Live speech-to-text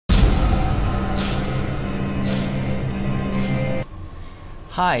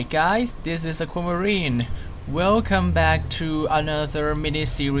Hi guys, this is Aquamarine. Welcome back to another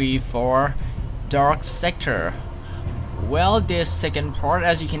mini-series for Dark Sector. Well, this second part,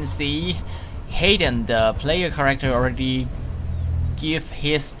 as you can see, Hayden, the player character, already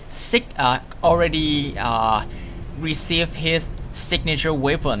received his signature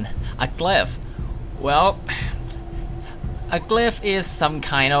weapon, a glaive. Well, a glaive is some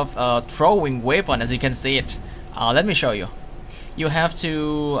kind of throwing weapon, as you can see it. Let me show you. You have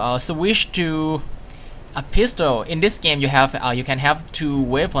to switch to a pistol. In this game, you can have two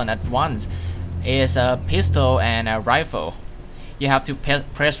weapons at once. It's a pistol and a rifle. You have to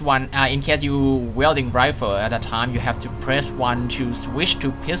press one. In case you wielding rifle at a time, you have to press one to switch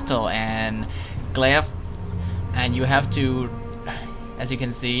to pistol and glaive, and you have to, as you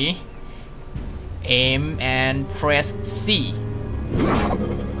can see, aim and press C.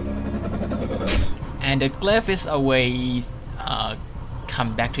 And the glaive is always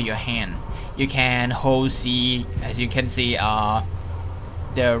come back to your hand. You can hold C. As you can see, the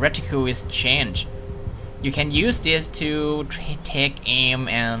reticle is changed. You can use this to take aim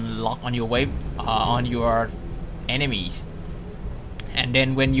and lock on your on your enemies, and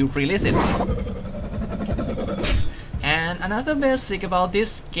then when you release it. And another basic about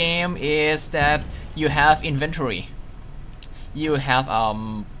this game is that you have inventory. You have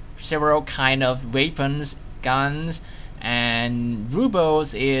several kind of weapons, guns, and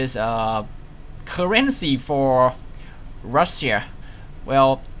rubles is currency for Russia.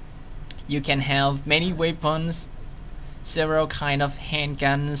 Well, you can have many weapons, several kind of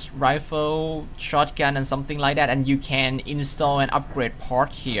handguns, rifle, shotgun, and something like that, and you can install and upgrade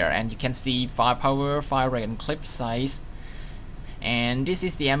part here, and you can see firepower, fire rate, and clip size. And this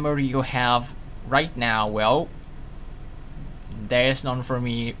is the ammo you have right now. Well, there's none for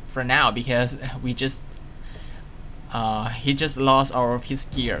me for now because we just he just lost all of his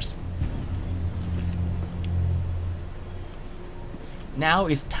gears. Now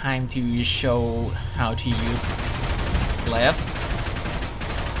it's time to show how to use Glaive.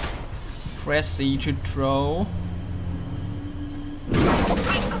 Press C to throw.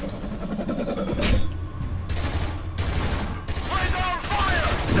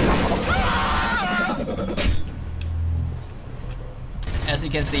 As you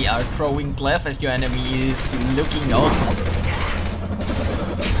can see, our throwing glaive at your enemy is looking awesome.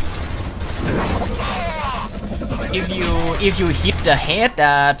 If you hit the head,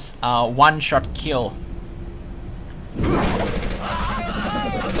 that's one-shot kill.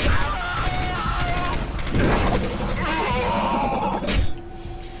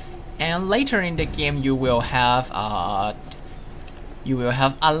 And later in the game, you will have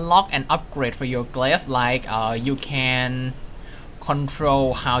unlock and upgrade for your glaive. Like you can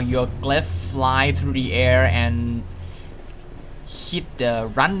control how your glaive fly through the air and hit the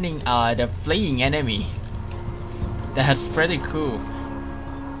the fleeing enemy. That's pretty cool.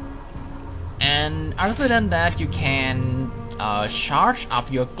 And other than that, you can charge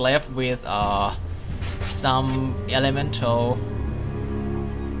up your glaive with some elemental.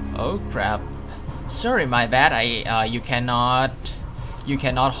 Oh crap! Sorry, my bad. You cannot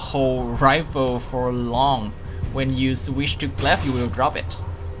hold rifle for long. When you switch to glaive, you will drop it.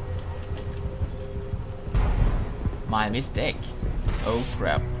 My mistake. Oh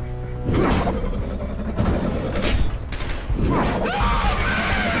crap.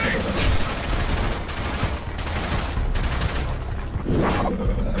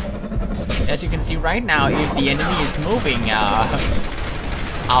 As you can see right now, if the enemy is moving,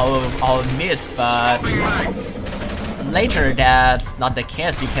 I'll miss, but later that's not the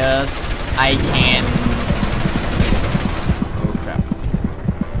case because I can. Oh crap.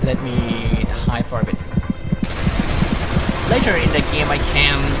 Let me hide for a bit. Later in the game, I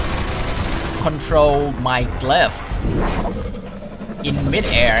can control my glaive in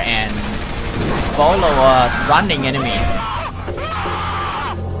mid-air and follow a running enemy.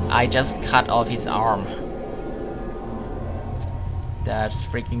 I just cut off his arm. That's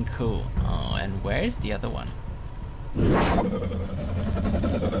freaking cool. Oh, and where's the other one?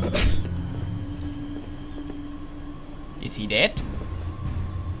 Is he dead?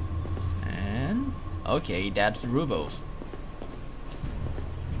 And okay, that's rubles.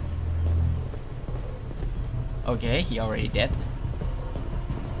 Okay, he already dead.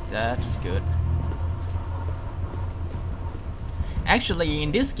 That's good. Actually,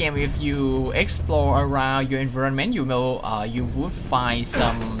 in this game, if you explore around your environment, you would find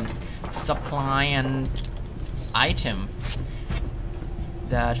some supply and item.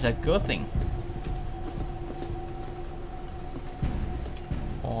 That's a good thing.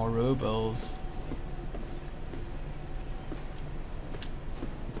 Or rubles.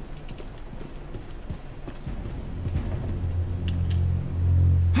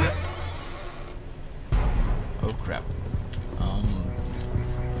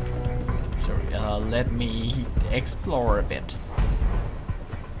 let me explore a bit.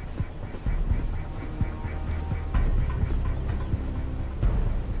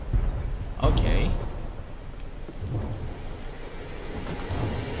 Okay.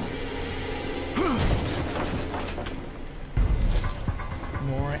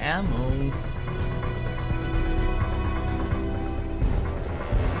 More ammo.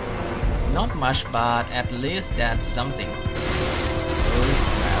 Not much, but at least that's something. Oh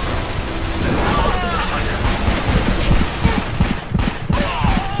crap.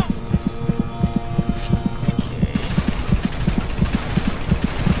 Okay.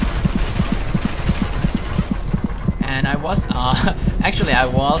 And I was actually I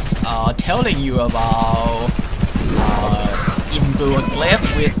was telling you about imbue a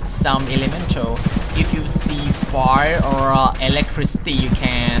glaive with some elemental. If you see fire or electricity, you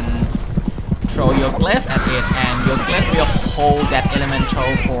can throw your glaive at it, and your glaive will hold that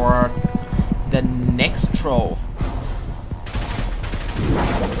elemental for the next throw.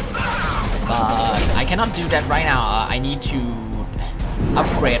 But I cannot do that right now. I need to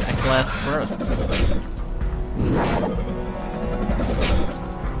upgrade a glaive first.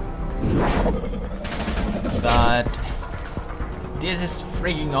 But this is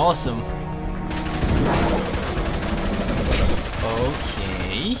freaking awesome.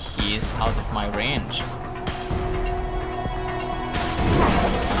 Okay, he's out of my range.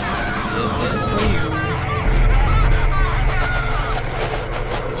 This is for you.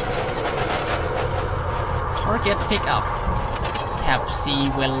 Target pick up. Tap C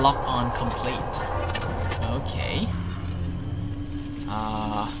when locked on complete. Okay.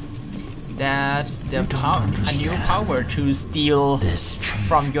 That's the a new power to steal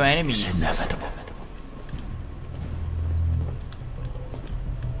from your enemies. Inevitable.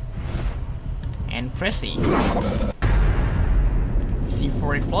 And press C. C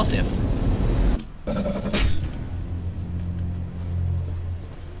for explosive.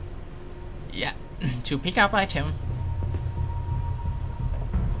 Yeah, to pick up item.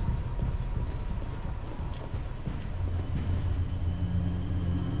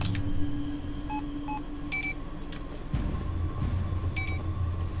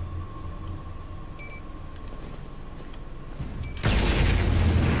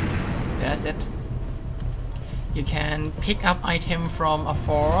 That's it. You can pick up item from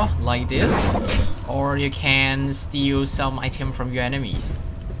afar like this, or you can steal some item from your enemies.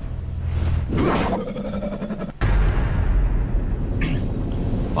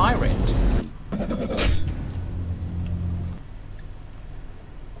 Fire it.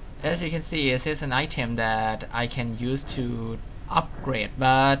 As you can see, this is an item that I can use to upgrade,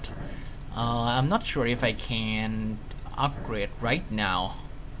 but I'm not sure if I can upgrade right now.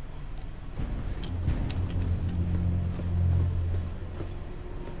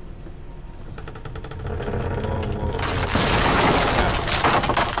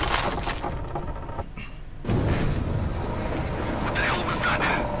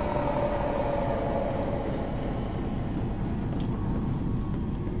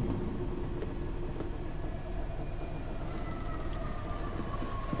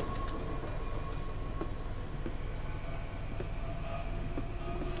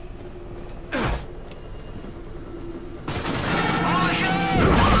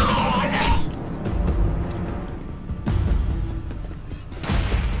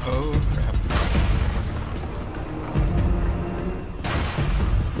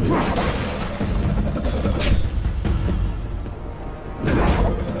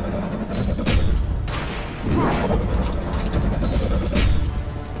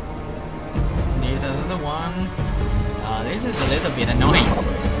 This is a little bit annoying.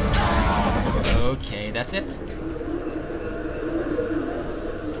 Okay, that's it.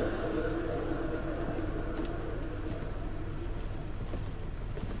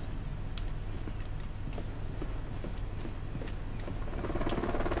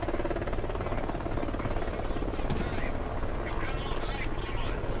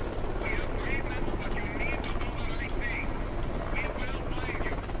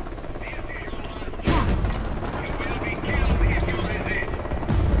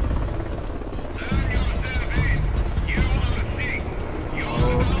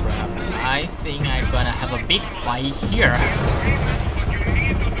 I think I'm gonna have a big fight here.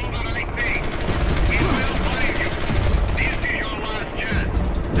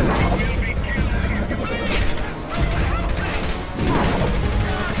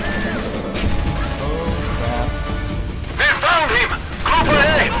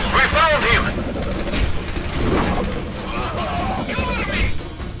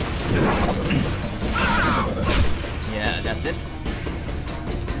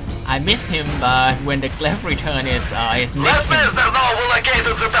 I miss him, but when the Glaive return, it's nick him. Now will locate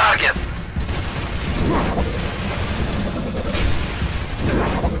the target.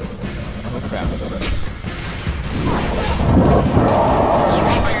 Oh crap.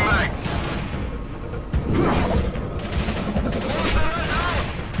 Swapping mags.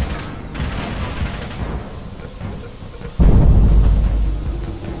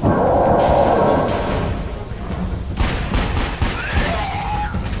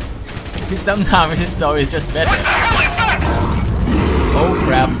 Sometimes his story is just better. What the hell is that? Oh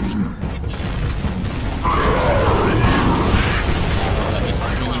crap. It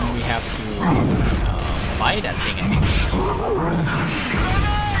seems we have to fight that thing, I think.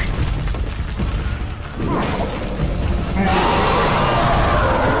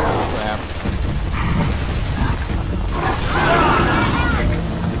 Crap.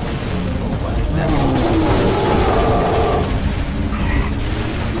 Oh, what is that?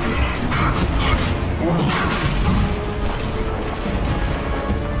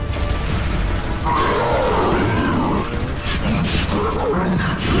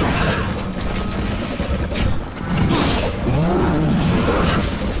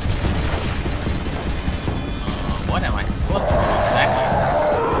 What am I supposed to do exactly?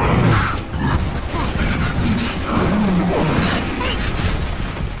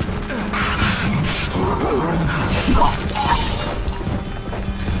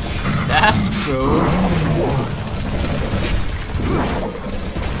 That's cool.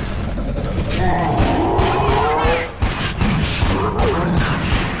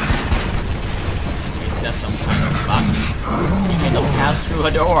 Is that some kind of bug? You cannot pass through a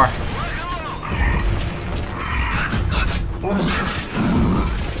door.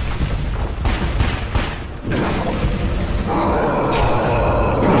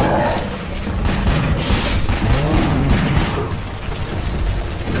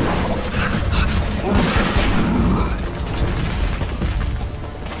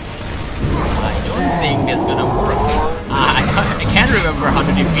 I don't think it's gonna work. I can't remember how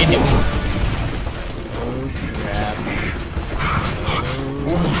to defeat him. Oh crap.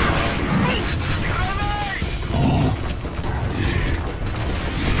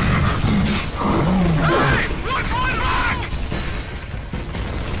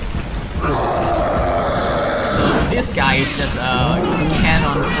 So this guy is just a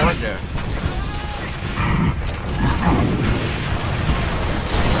cannon fodder.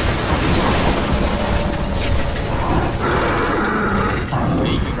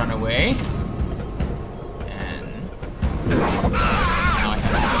 You run away, and now I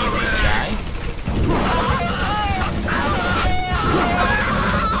have to kill this guy.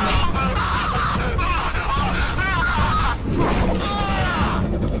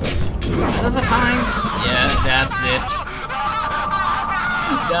 Another time. Yeah, that's it.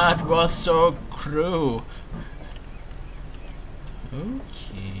 That was so cruel.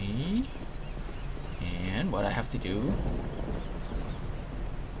 Okay. And what I have to do?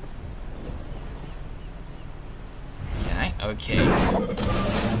 Can I? Okay.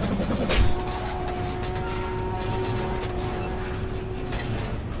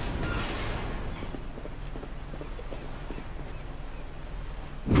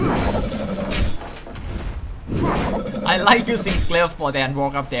 I like using Glaive for that and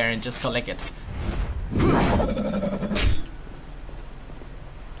walk up there and just collect it.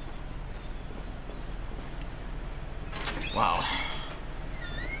 Wow.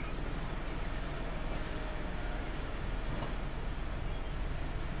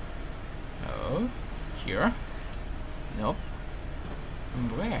 Oh, here? Nope.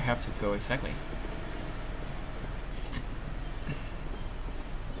 Where I have to go exactly?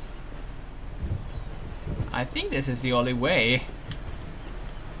 I think this is the only way.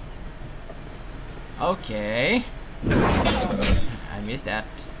 Okay. I missed that.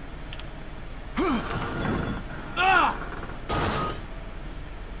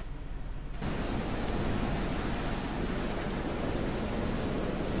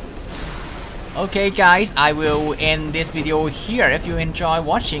 Okay guys, I will end this video here. If you enjoy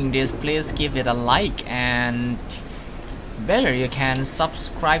watching this, please give it a like, and better you can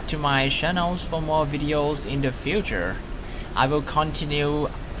subscribe to my channels for more videos in the future. I will continue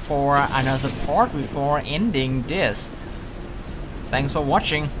for another part before ending this. Thanks for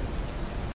watching.